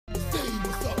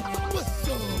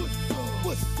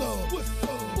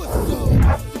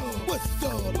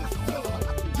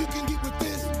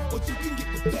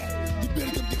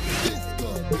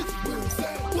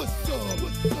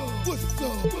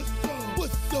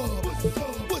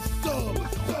What's up?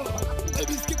 I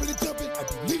be skipping and jumping, I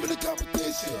be leaving the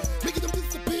competition, making them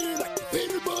disappear like a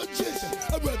favorite magician.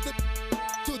 I run the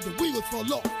till the wheels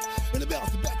fall off, and I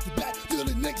bounce back to back till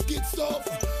the next gets soft.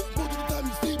 Most of the time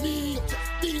you see me, I'm just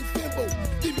being simple.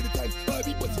 Give me the time, I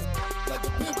be busting like a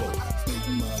pimple.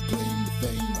 Stating my claim to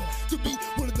fame, to be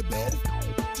one of the baddest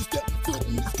to step foot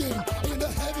in this game. And I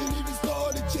haven't even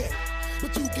started yet, but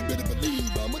you can better believe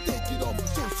I'ma take it off a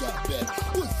show shot bet.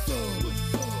 What's up?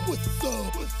 What's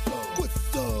up?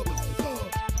 What's up?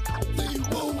 Say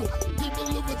whoa, people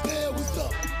over there, what's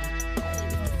up?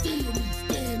 If you feel me,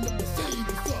 stand up and say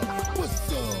what's up.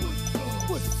 What's up?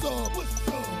 What's up?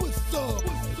 What's up?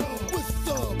 What's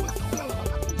up?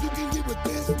 You can get with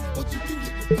this, or you can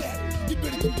get with that. You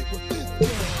better come get with this.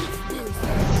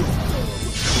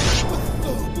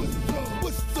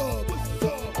 What's up?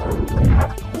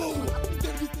 Whoa.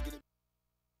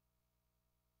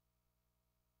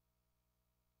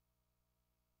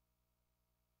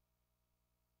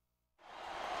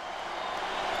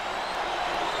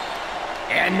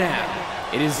 And now,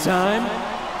 it is time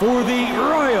for the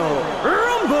Royal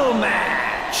Rumble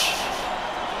match.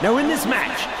 Now in this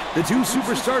match, the two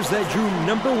superstars that drew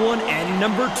 #1 and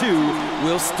 #2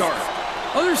 will start.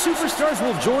 Other superstars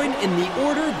will join in the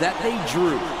order that they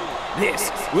drew.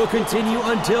 This will continue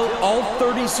until all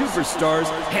 30 superstars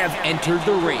have entered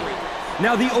the ring.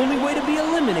 Now the only way to be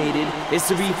eliminated is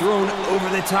to be thrown over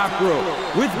the top rope,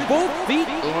 with both feet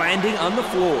landing on the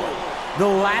floor. The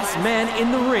last man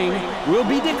in the ring will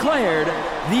be declared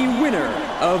the winner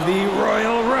of the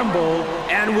Royal Rumble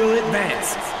and will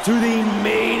advance to the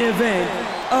main event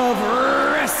of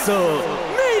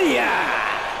WrestleMania!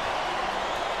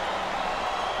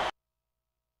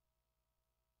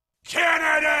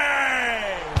 Kennedy!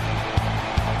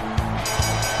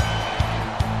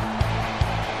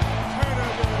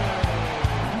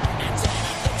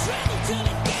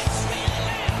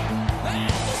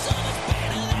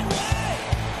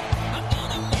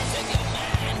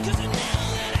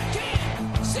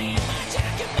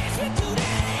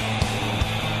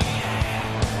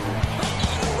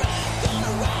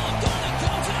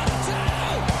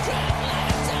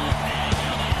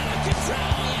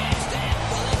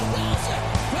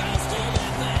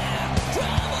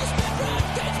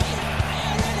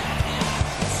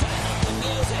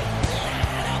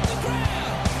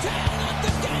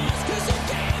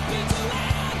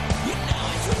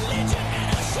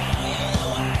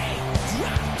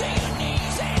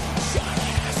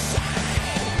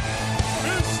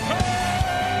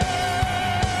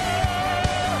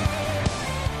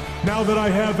 Now that I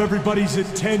have everybody's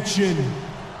attention,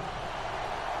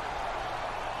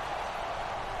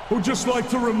 I would just like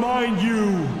to remind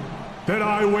you that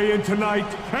I weigh in tonight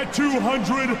at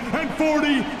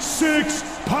 246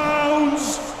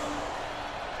 pounds.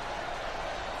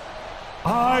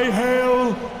 I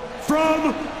hail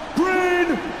from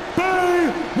Green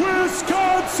Bay,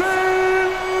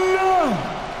 Wisconsin,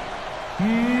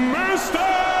 Mr.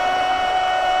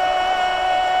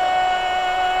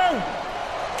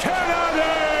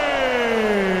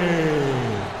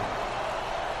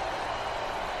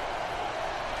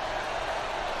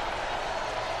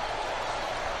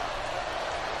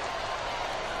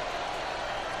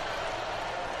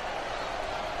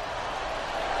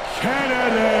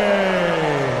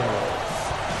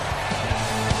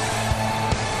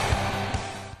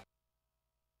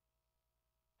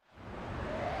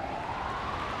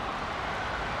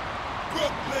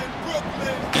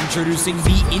 Introducing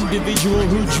the individual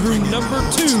who drew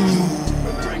 #2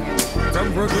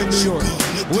 from Brooklyn, New York,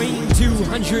 weighing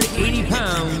 280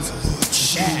 pounds,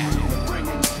 Chad.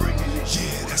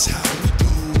 Yeah, that's how we do.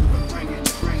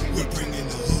 We're bringing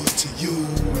the hood to you.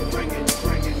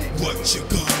 What you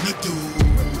gonna do?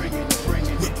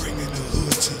 We're bringing the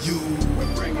hood to you.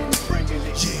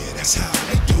 Yeah, that's how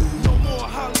we do. No more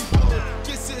Hollywood.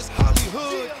 This is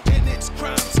Hollywood, and it's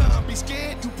crime time. Be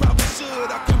scared, you probably should.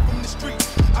 I come from the street.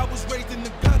 I was raised in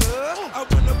the gutter. I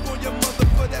run up on your mother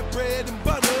for that bread and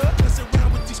butter. Mess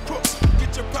around with these crooks,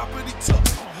 get your property took.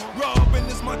 Robbing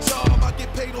is my job, I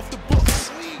get paid off the books.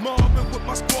 Mobbing with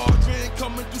my squadron,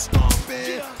 coming through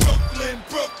stomping. Brooklyn,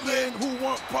 Brooklyn, who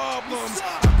want problems? I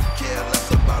could care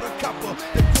less about a copper.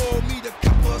 They call me the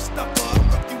copper stopper. I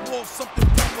rock you off something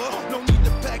proper. No need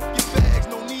to pack your bags,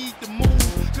 no need to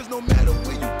move. Cause no matter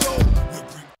where you go,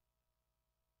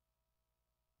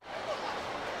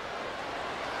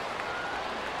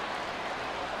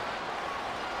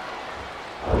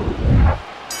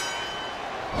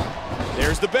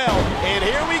 there's the bell, and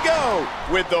here we go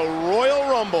with the Royal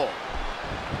Rumble.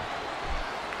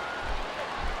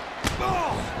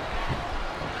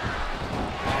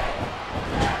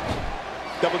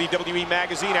 WWE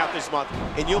magazine out this month,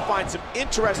 and you'll find some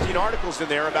interesting articles in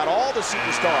there about all the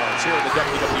superstars here in the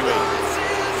WWE.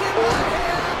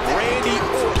 Randy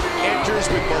Orton enters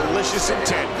with malicious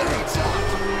intent.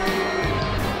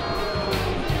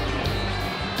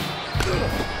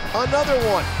 Another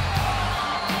one.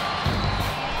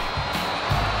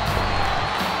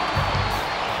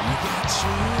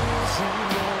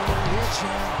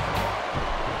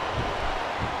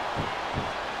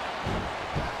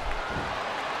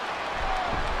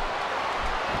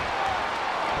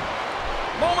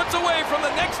 Moments away from the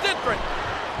next entrant.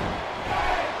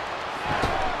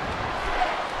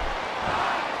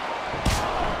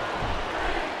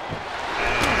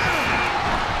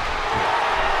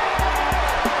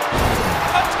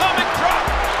 Atomic drop.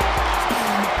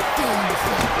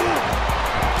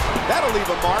 That'll leave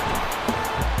a mark.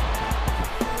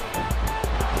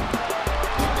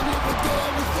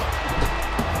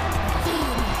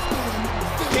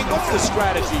 King, what's the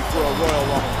strategy for a Royal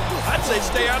Rumble? I'd say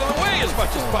stay out of the way as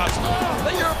much as possible.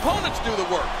 Let your opponents do the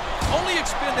work. Only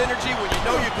expend energy when you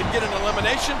know you can get an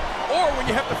elimination or when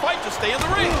you have to fight to stay in the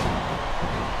ring.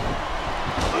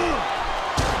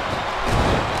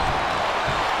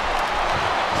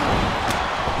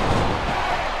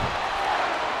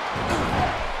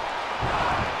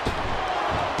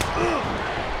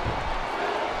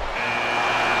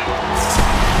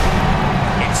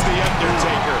 It's The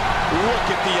Undertaker. Look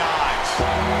at the eyes.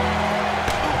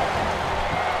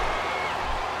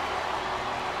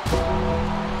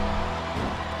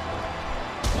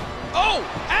 Oh!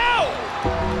 Ow!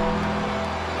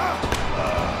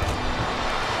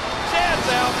 Chad's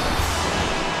out.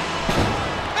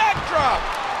 Backdrop.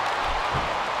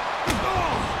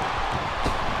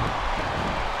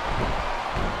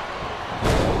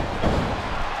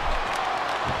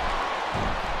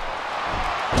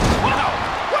 Wow!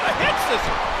 What a head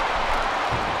scissor!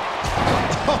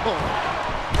 Oh!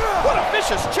 What a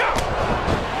vicious chop!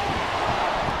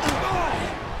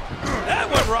 That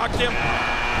one rocked him.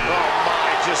 Oh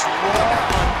my, just raw,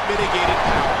 unmitigated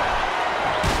power.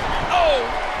 Oh!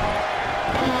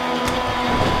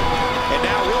 And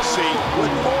now we'll see what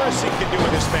Morrison can do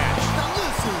in this match.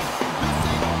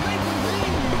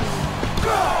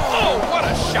 Oh, what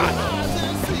a shot!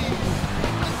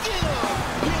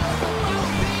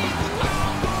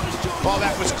 Oh,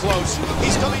 that was close.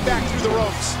 He's coming back through the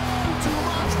ropes.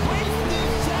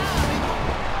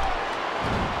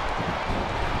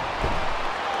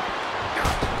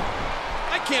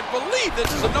 I can't believe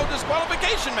this is a no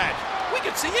disqualification match. We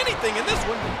could see anything in this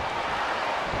one.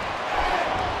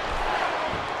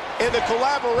 And the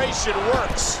collaboration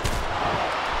works.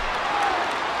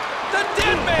 The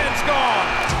dead man's gone.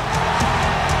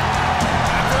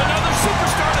 After another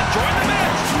superstar to join the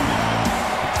match.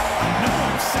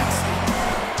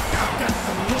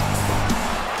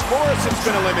 Morrison's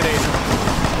been eliminated.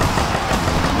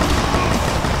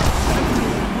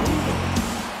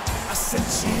 I said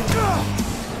chill.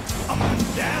 Up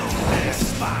and down their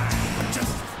spine.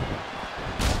 Just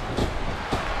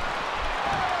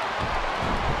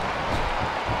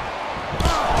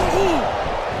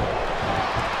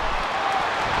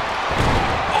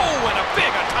Oh, and a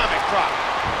big atomic drop.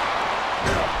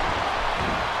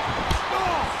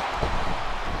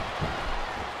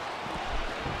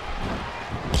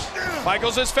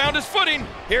 Michaels has found his footing.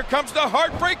 Here comes the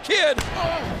Heartbreak Kid.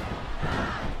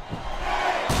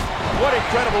 What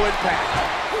incredible impact.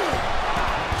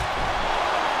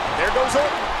 There goes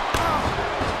Orton.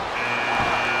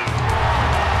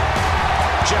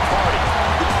 Jeff Hardy,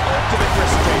 the ultimate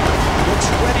risk taker, looks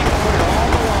ready to put it all on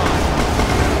the line.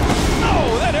 Oh,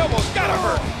 that elbow's gotta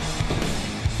hurt.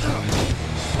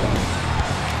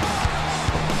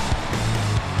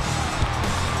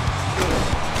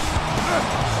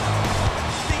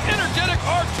 The energetic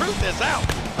R-Truth is out.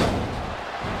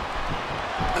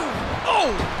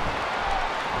 Oh!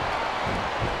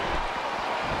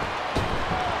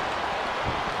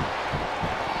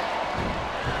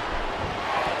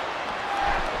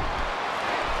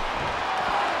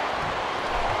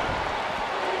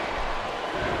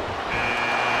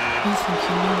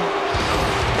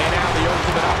 And now the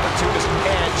ultimate opportunist,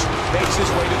 Edge, makes his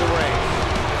way to the ring.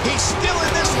 He's still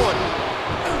in this one.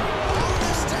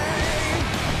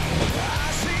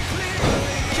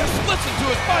 Just listen to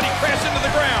his body crash into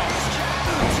the ground.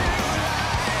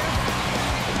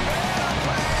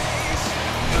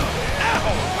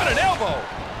 Ow! What an elbow!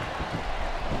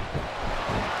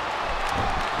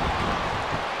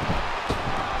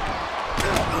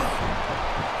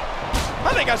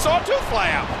 I think I saw a tooth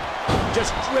fly out.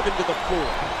 Just driven to the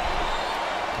floor.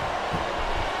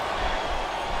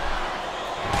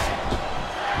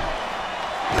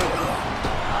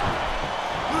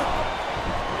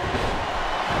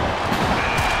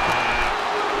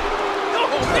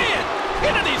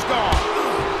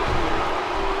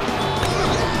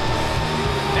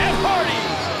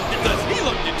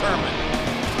 look determined.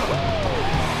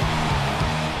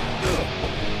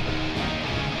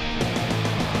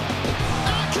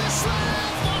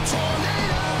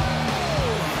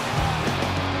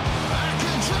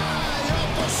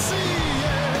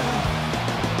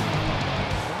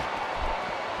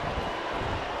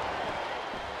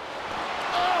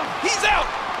 He's out!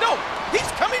 No!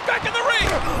 He's coming back in the ring!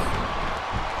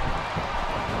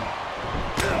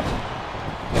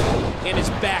 And his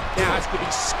back now has to be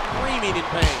screaming in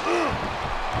pain.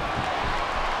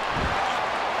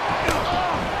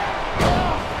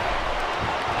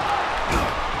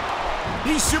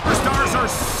 These superstars are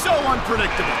so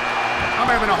unpredictable. I'm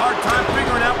having a hard time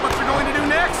figuring out what they're going to do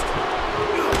next.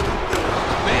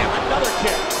 Man, another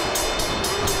kick.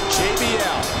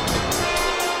 JBL.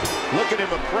 Look at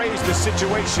him appraise the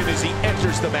situation as he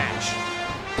enters the match.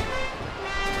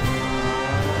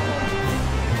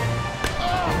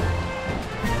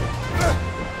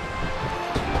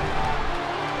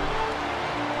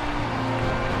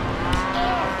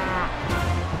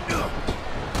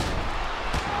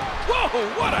 Whoa,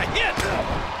 what a hit!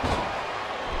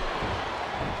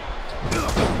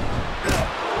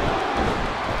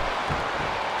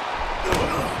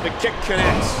 The kick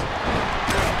connects.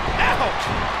 Ouch!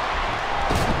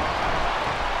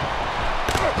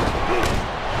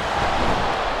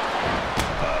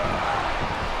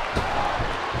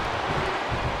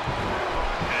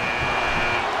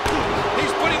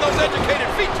 He's putting those educated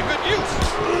feet to good use.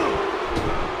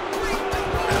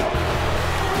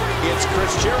 It's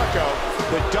Chris Jericho,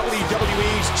 the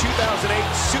WWE's 2008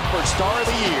 Superstar of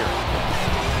the Year.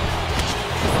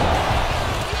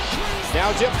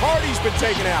 Now Jeff Hardy's been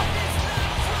taken out.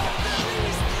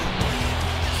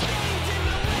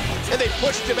 And they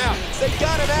pushed him out. They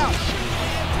got him out.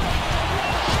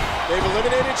 They've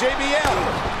eliminated JBL.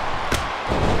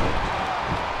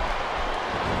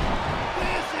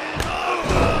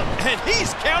 And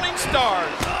he's counting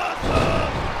stars.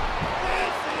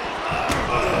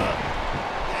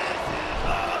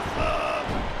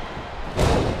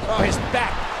 Oh, his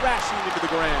back crashing into the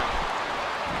ground.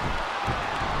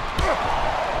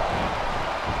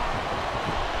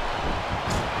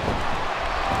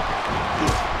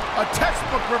 A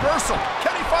textbook reversal.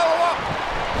 Can he follow up?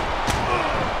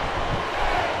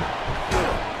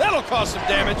 That'll cause some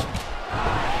damage.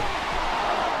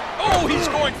 Oh, he's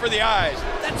going for the eyes.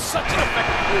 That's such an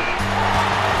effective move.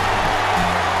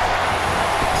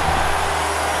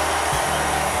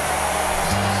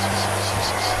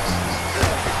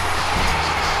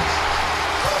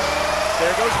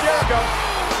 There goes Jericho.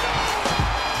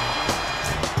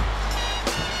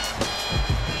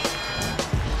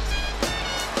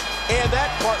 And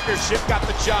that partnership got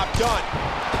the job done.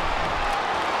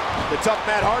 The tough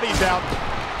Matt Hardy's out.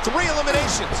 3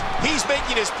 eliminations. He's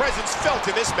making his presence felt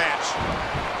in this match.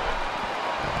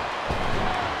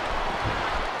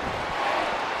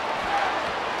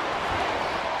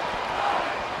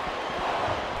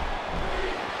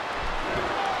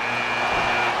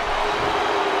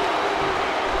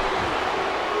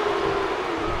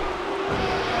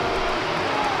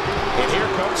 And here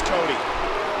comes Cody.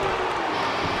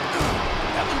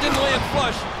 That one didn't land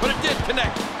flush, but it did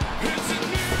connect.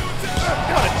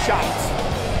 What a chop.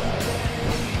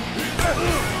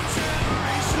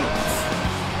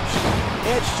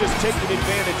 Edge just taking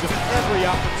advantage of every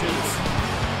opportunity.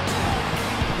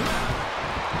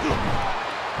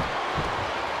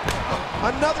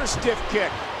 Another stiff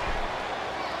kick.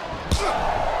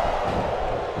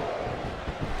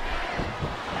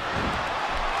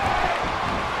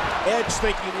 Edge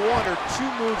thinking 1 or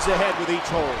 2 moves ahead with each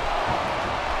hold.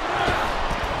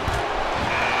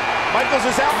 Michaels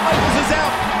is out, Michaels is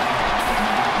out.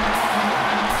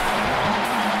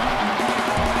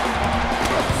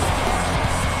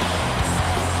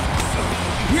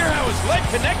 Hear how his leg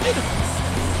connected?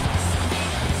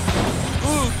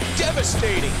 Ooh,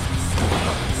 devastating.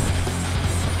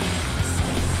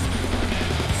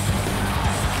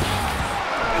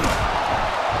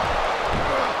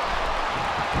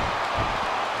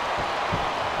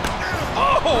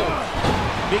 Oh!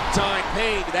 Big time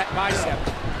pain to that bicep.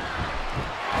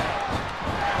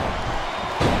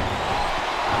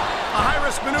 A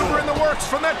high-risk maneuver in the works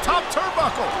from that top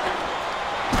turnbuckle.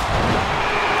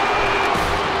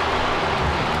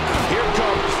 Here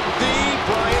comes the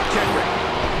Brian Kendrick.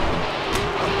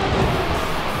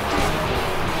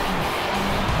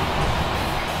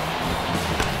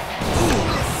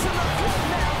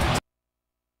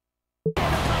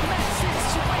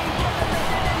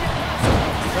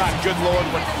 God, good Lord,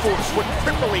 what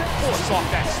crippling force off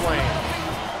that slam.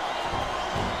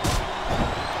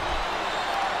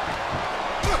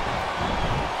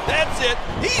 That's it.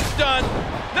 He's done.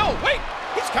 No, wait.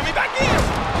 He's coming back in.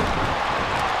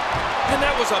 And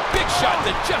that was a big shot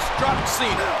that just dropped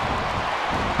Cena.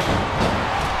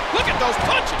 Look at those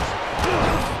punches.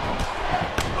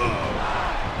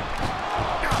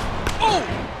 Oh!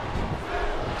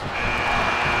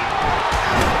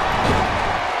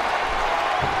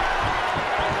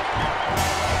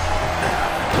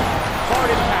 Hard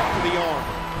impact to the arm.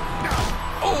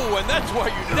 Oh, and that's why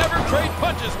you never trade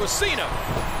punches with Cena.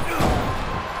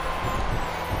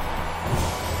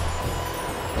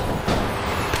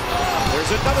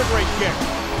 There's another great kick.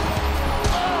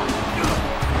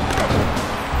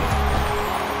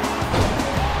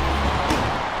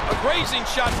 A grazing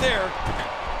shot there.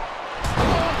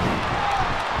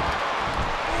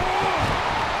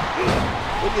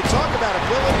 When you talk about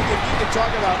ability, you need to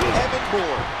talk about Evan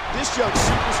Bourne. This young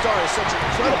superstar has such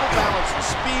incredible balance and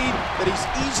speed that he's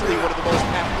easily one of the most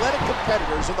athletic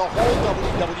competitors in the whole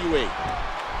WWE.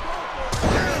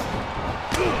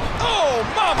 Oh,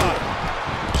 mama!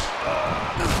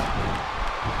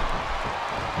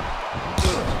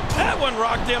 That one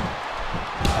rocked him.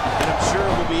 And I'm sure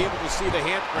we'll be able to see the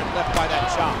handprint left by that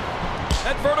chop.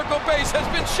 That vertical base has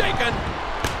been shaken.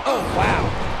 Oh, wow.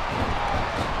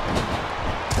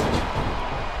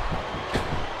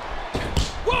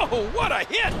 Whoa, what a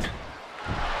hit!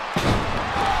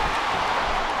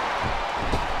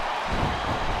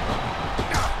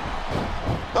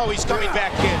 Oh, he's coming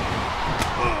back in.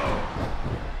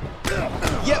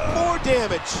 Yet more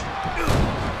damage.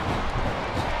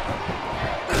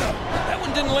 That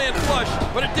one didn't land flush,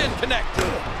 but it did connect.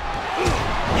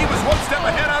 He was one step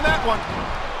ahead on that one.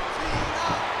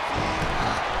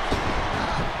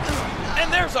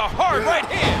 And there's a hard right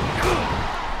hand.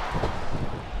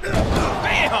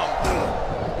 Bam!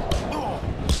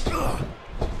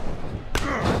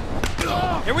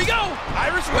 Here we go,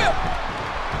 Irish whip.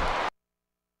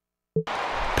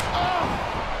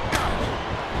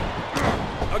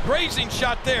 A grazing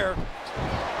shot there.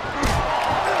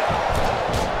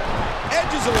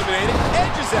 Edge is eliminated.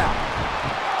 Edge is out.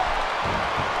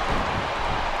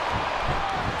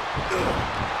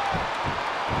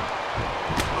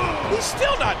 He's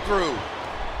still not through.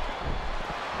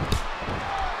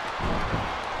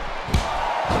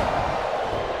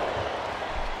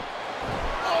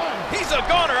 He's a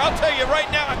goner, I'll tell you right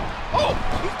now. Oh,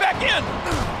 he's back in.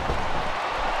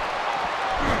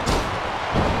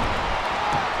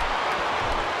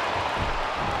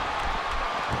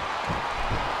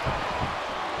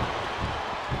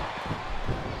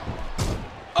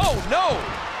 Oh, no.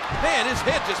 Man, his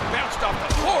head just bounced off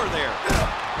the floor there.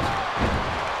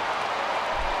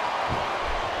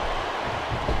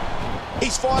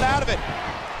 He's fought out of it.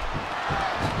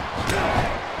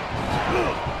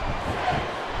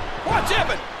 Watch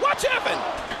Evan! Watch Evan!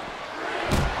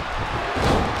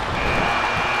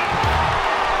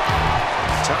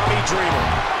 Tommy Dreamer,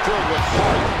 filled with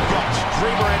heart and guts.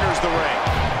 Dreamer enters the ring.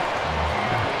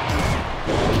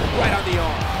 Right on the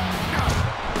arm.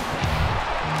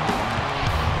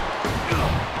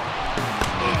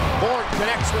 Bourne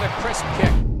connects with a crisp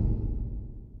kick.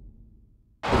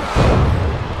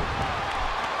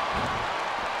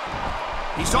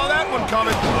 He saw that one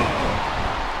coming.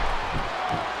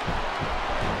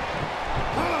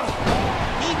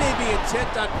 He may be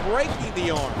intent on breaking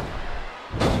the arm.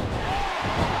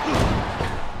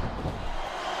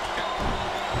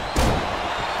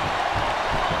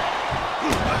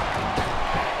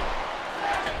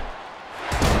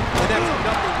 And that's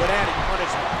nothing but adding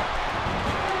punishment.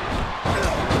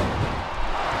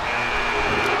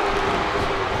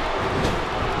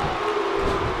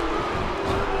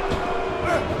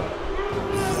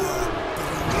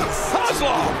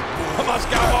 The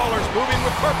Moscow Ballers moving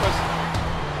with purpose.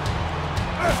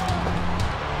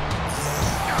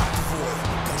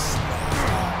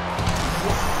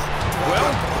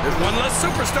 Well, there's one less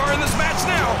superstar in this match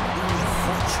now.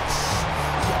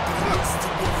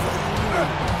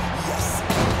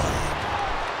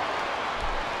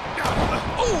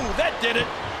 Oh, that did it.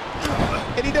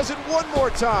 And he does it one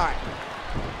more time.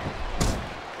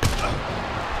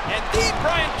 And the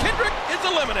Brian Kendrick is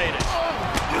eliminated.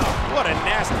 What a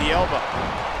nasty elbow.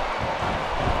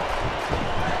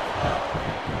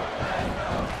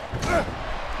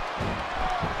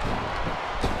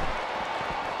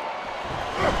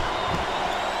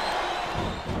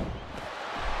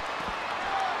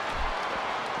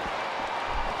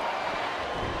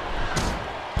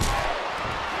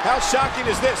 How shocking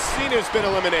is this? Cena's been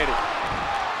eliminated.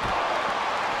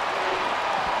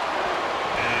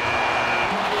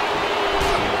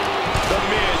 The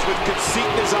Miz with deceit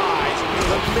in his eyes.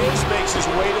 The Miz makes his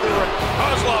way to the ring.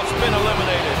 Kozlov's been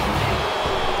eliminated.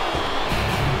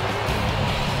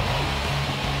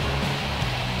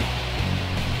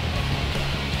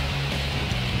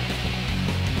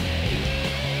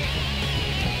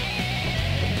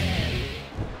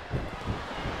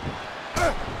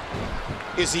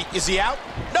 Is he out?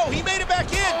 No, he made it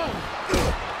back in.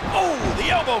 Oh,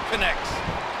 the elbow connects.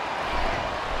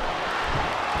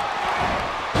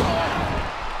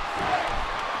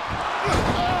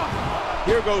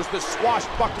 Here goes the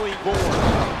swashbuckling Bourne.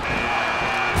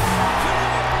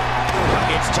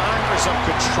 It's time for some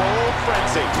controlled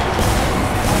frenzy.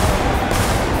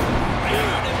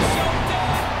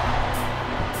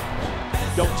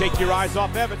 Don't take your eyes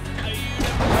off Evan.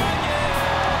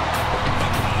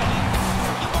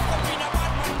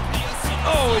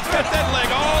 Oh, he's got that leg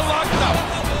all locked up.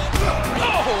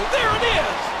 Oh, there it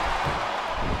is.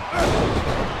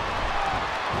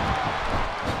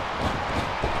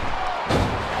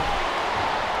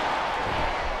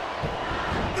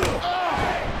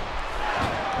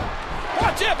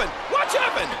 Watch Evan! Watch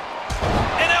Evan!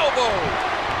 An elbow!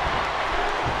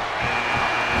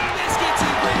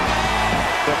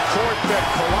 The court-fed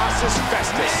Colossus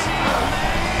Festus.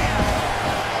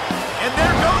 And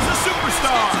there goes the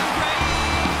superstar.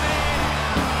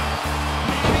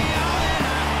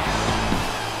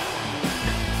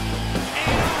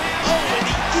 Oh, and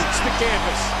he eats the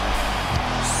canvas.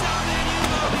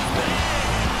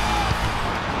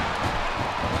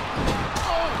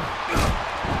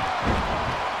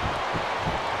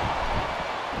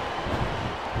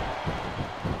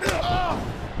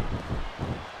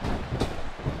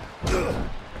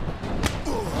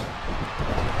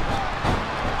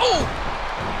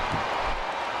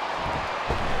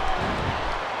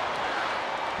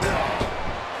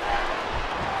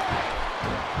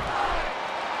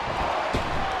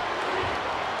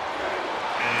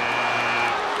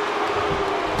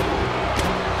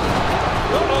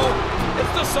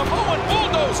 Samoan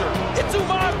bulldozer. It's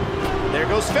Umar. There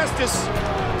goes Festus.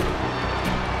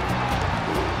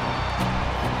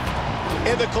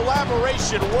 And the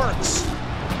collaboration works.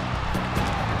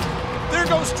 There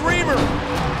goes Dreamer.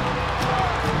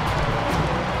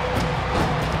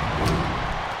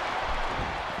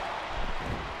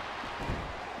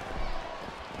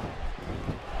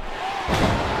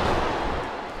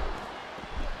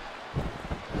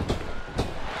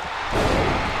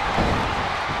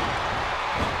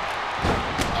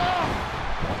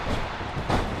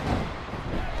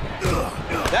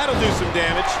 That'll do some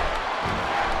damage.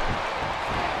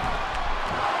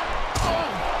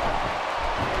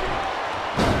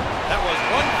 That was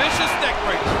one vicious neck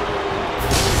breaker.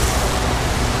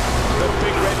 The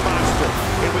big red monster.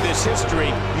 And with his history,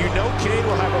 you know Kane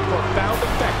will have a profound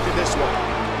effect in this one.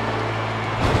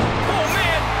 Oh,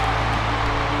 man!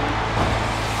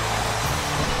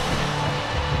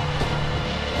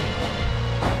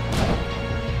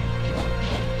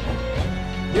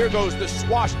 Here goes the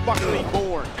swashbuckling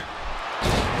Bourne.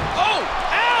 Oh!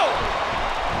 Ow!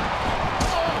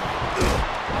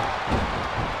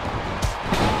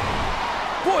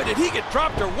 Boy, did he get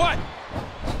dropped or what?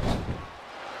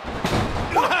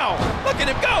 Wow! Look at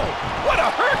him go! What a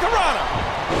hurricanrana!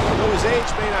 Though his age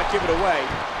may not give it away,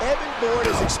 Evan Bourne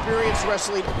has experienced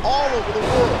wrestling all over the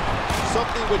world,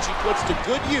 something which he puts to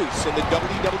good use in the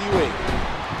WWE.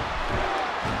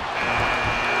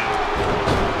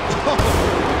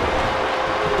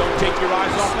 Don't take your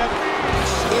eyes off Evan.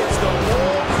 It's the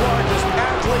world's largest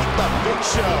athlete, the Big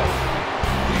Show.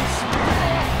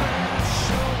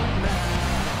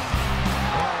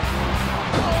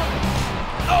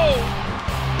 Oh!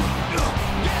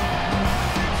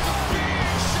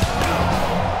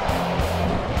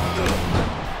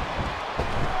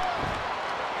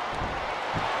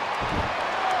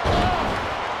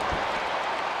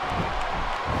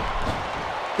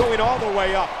 Going all the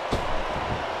way up.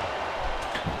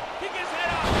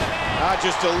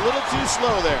 Just a little too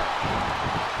slow there.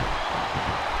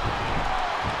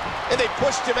 And they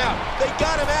pushed him out. They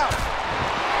got him out.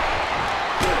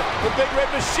 The Big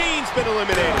Red Machine's been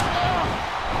eliminated.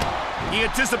 He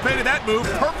anticipated that move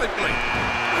perfectly.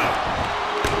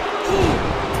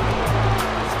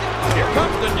 Here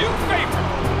comes the new favorite,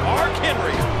 Mark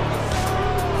Henry.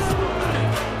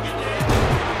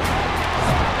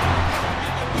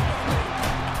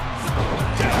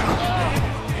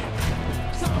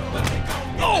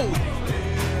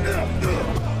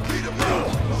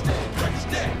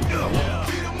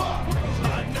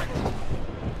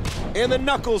 And the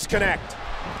knuckles connect.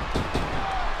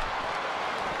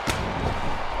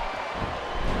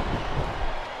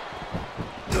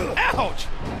 Ouch!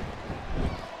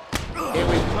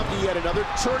 yet another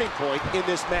turning point in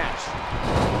this match.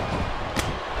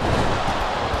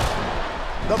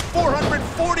 The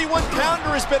 441-pounder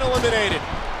has been eliminated.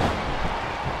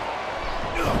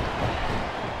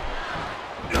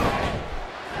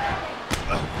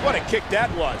 What a kick that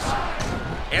was.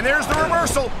 And there's the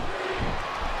reversal.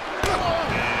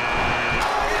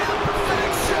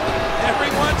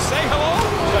 Everyone say hello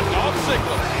to Dolph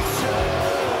Ziggler.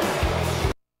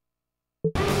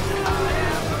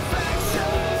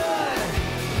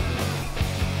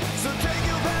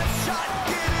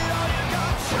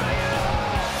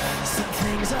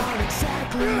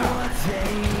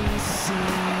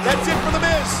 That's it for The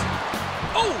Miz.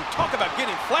 Oh, talk about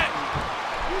getting flattened.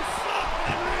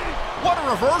 What a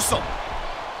reversal.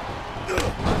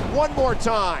 One more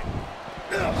time.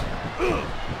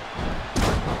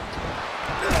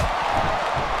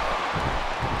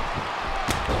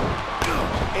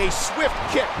 A swift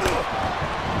kick.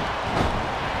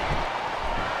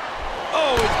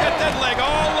 Oh, he's got that leg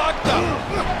all locked up.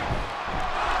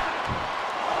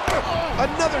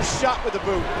 Another shot with a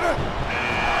boot.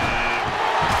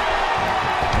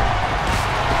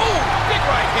 Oh, big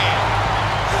right hand.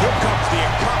 Here comes the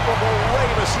incomparable Rey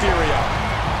Mysterio.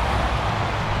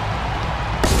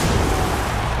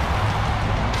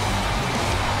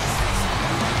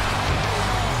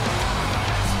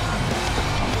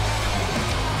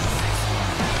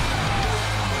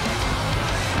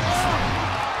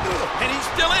 And he's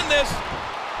still in this.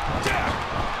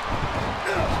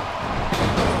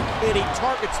 And he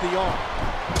targets the arm.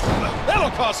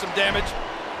 That'll cause some damage.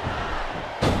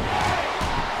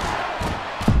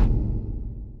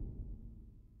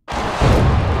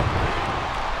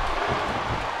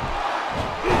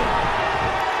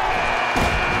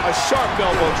 A sharp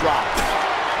elbow drop.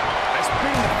 I spit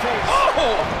in the face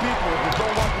of people who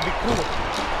don't want to be cool.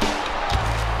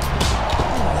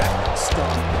 Ooh, that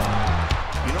stung.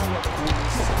 You know what cool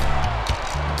is?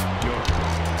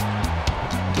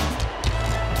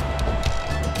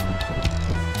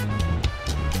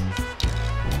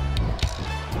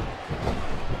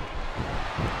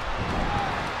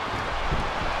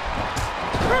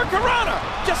 Hurricanrana!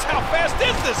 Just how fast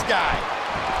is this guy?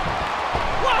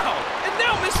 Wow! And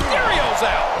now Mysterio's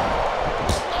out!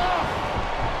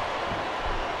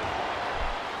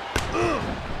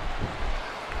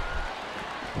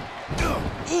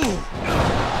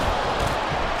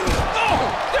 Oh!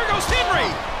 There goes Henry!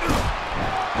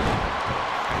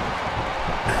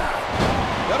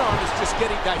 That arm is just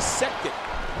getting dissected.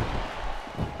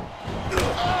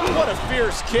 What a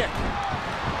fierce kick.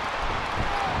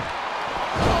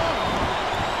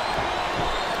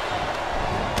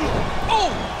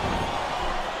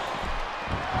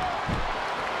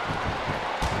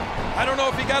 I don't know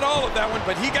if he got all of that one,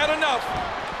 but he got enough.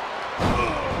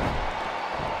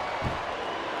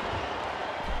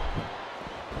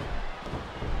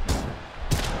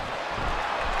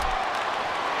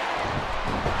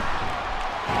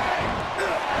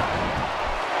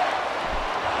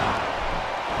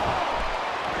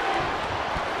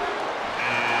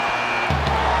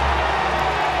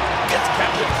 It's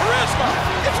Captain Charisma.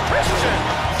 It's Christian.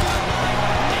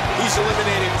 He's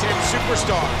eliminated 10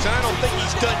 superstars, and I don't think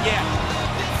he's done yet.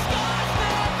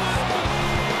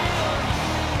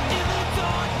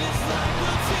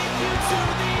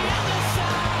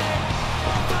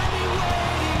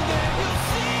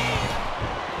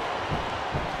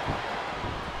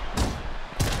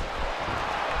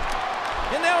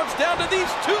 And now it's down to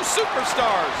these two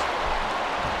superstars.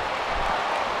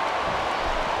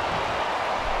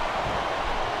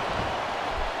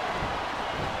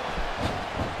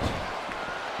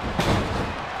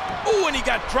 Ooh, and he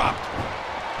got dropped.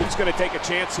 He's going to take a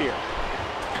chance here.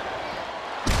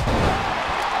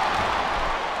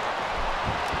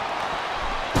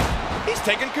 He's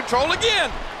taking control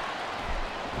again.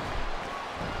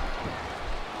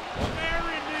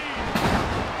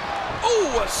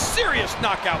 Ooh, a serious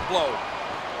knockout blow.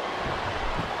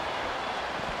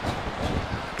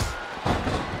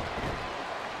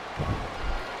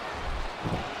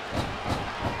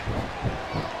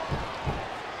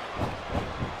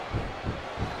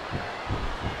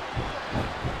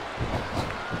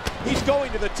 He's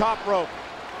going to the top rope.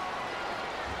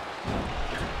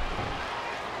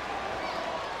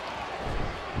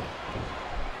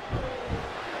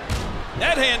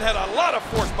 That hand had a lot of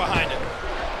force behind it.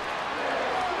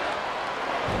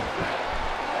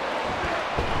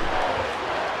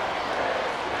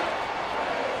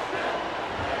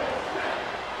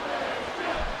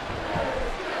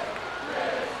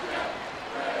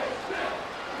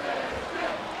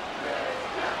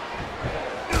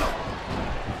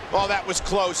 Oh, that was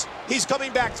close. He's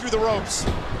coming back through the ropes.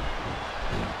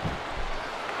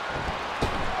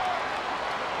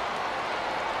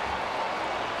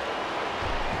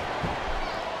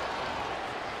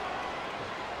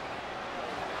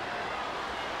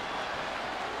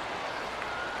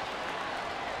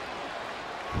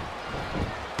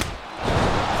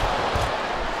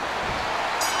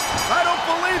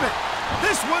 believe it.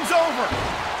 This one's over.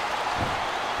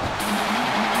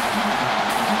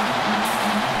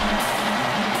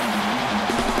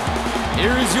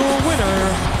 Here is your winner,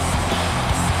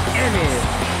 Emmett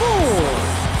Ford.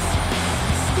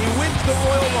 He wins the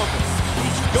Royal Rumble.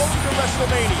 He's going to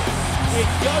WrestleMania. It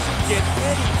doesn't get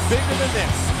any bigger than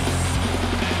this.